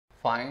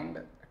Find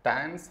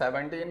tan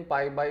 17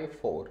 pi by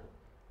 4.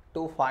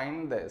 To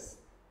find this,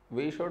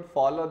 we should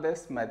follow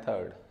this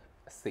method.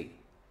 See.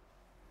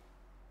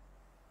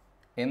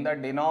 In the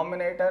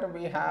denominator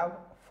we have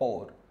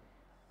 4.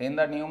 In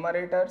the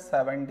numerator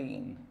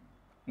 17.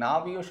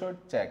 Now you should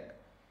check.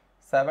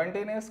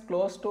 17 is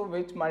close to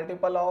which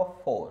multiple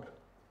of 4?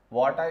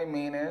 What I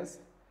mean is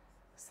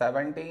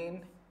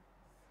 17,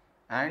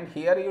 and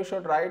here you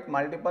should write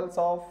multiples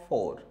of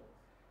 4,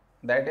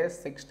 that is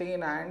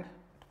 16 and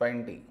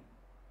 20.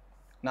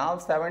 Now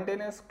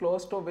 17 is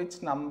close to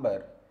which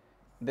number?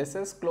 This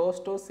is close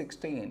to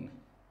 16.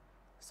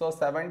 So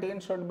 17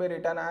 should be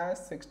written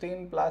as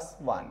 16 plus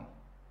 1.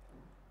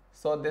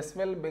 So this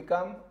will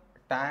become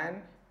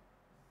tan.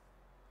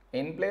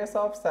 In place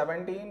of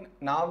 17,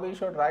 now we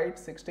should write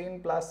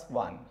 16 plus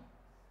 1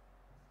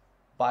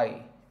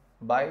 pi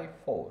by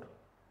 4.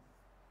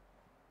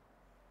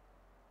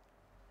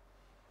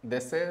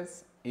 This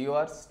is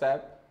your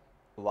step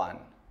 1.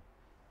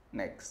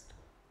 Next,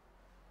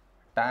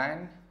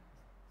 tan.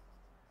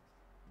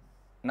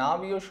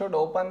 Now you should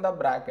open the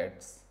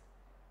brackets.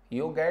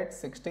 You get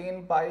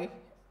 16 pi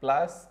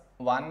plus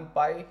 1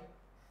 pi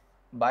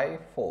by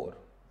 4.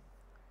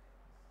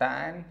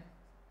 Tan.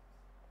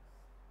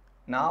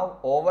 Now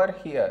over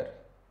here,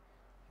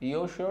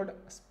 you should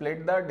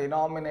split the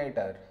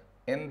denominator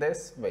in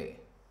this way.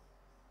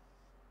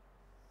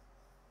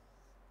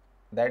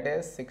 That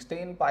is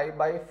 16 pi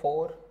by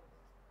 4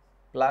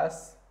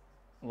 plus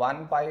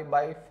 1 pi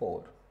by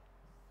 4.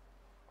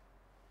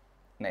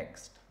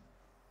 Next,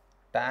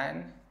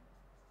 tan.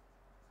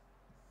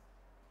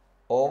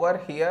 Over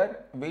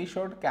here we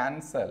should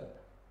cancel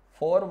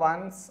 4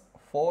 ones,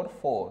 4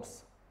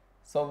 fours.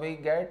 So we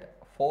get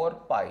 4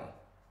 pi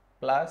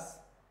plus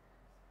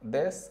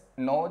this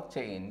no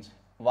change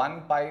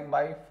 1 pi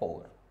by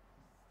 4.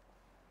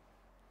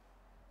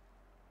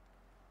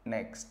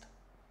 Next,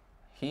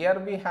 here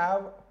we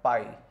have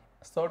pi.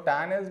 So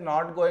tan is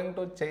not going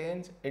to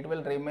change, it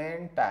will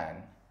remain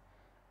tan.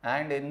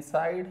 And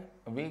inside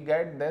we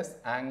get this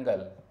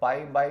angle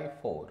pi by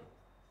 4.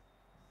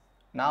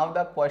 Now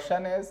the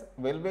question is,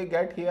 will we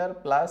get here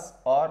plus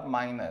or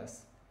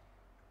minus?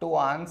 To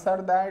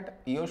answer that,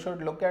 you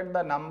should look at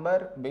the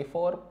number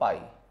before pi,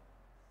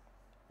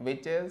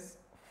 which is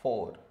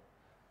 4,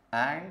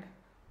 and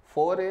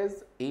 4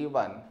 is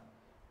even,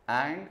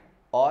 and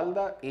all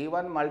the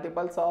even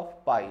multiples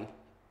of pi,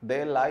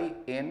 they lie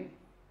in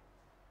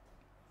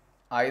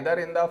either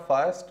in the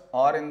first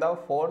or in the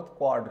fourth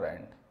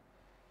quadrant.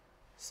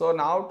 So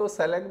now to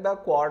select the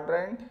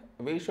quadrant,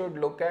 we should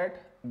look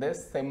at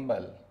this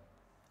symbol.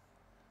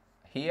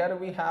 Here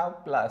we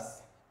have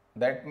plus,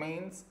 that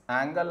means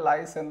angle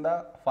lies in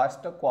the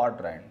first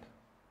quadrant,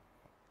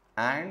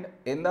 and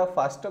in the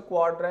first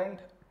quadrant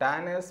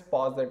tan is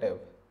positive,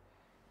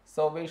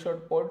 so we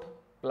should put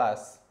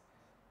plus.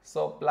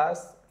 So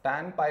plus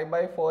tan pi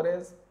by 4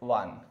 is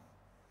 1.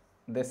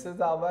 This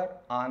is our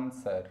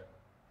answer.